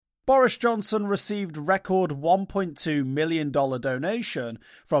Boris Johnson received record $1.2 million donation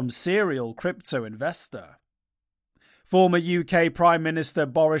from serial crypto investor. Former UK Prime Minister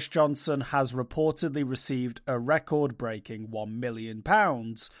Boris Johnson has reportedly received a record-breaking £1 million,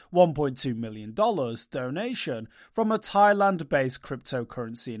 $1.2 million donation from a Thailand-based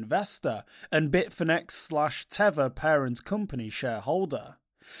cryptocurrency investor and Bitfinex/Tether parent company shareholder.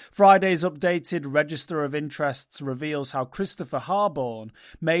 Friday's updated Register of Interests reveals how Christopher Harborne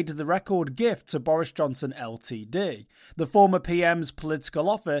made the record gift to Boris Johnson Ltd, the former PM's political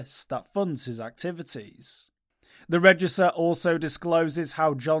office that funds his activities. The Register also discloses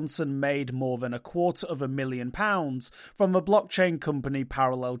how Johnson made more than £250,000 from the blockchain company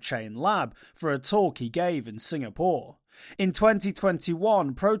Parallel Chain Lab for a talk he gave in Singapore. In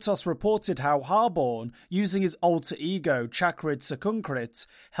 2021, Protos reported how Harborne, using his alter ego Chakrit Sekunkrit,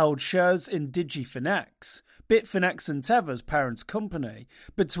 held shares in Bitfinex and Tether's parent company,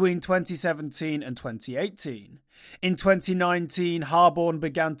 between 2017 and 2018. In 2019, Harborne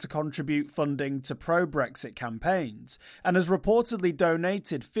began to contribute funding to pro-Brexit campaigns and has reportedly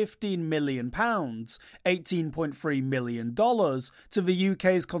donated £15 million, $18.3 million, to the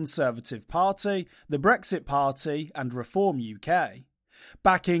UK's Conservative Party, the Brexit Party and Reform UK,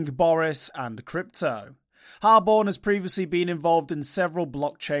 backing Boris and crypto. Harborne has previously been involved in several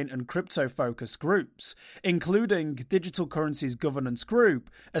blockchain and crypto-focused groups, including Digital Currencies Governance Group,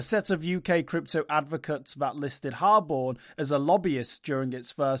 a set of UK crypto advocates that listed Harborne as a lobbyist during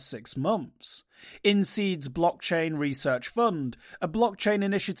its first 6 months. InSeed's Blockchain Research Fund, a blockchain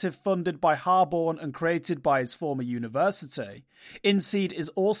initiative funded by Harborne and created by his former university. InSeed is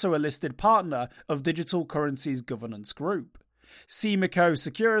also a listed partner of Digital Currencies Governance Group. Simico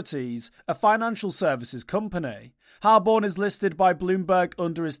Securities, a financial services company. Harborne is listed by Bloomberg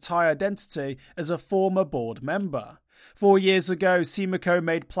under his Thai identity as a former board member. 4 years ago, Simico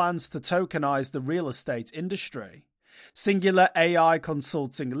made plans to tokenize the real estate industry. Singular AI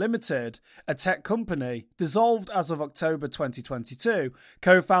Consulting Limited, a tech company, dissolved as of October 2022,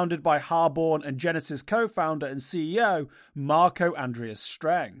 co-founded by Harborne and Genesis co-founder and CEO Marco Andreas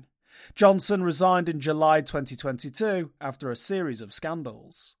Streng. Johnson resigned in July 2022 after a series of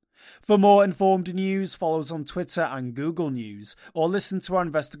scandals. For more informed news, follow us on Twitter and Google News, or listen to our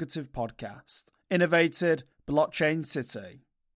investigative podcast, Innovated Blockchain City.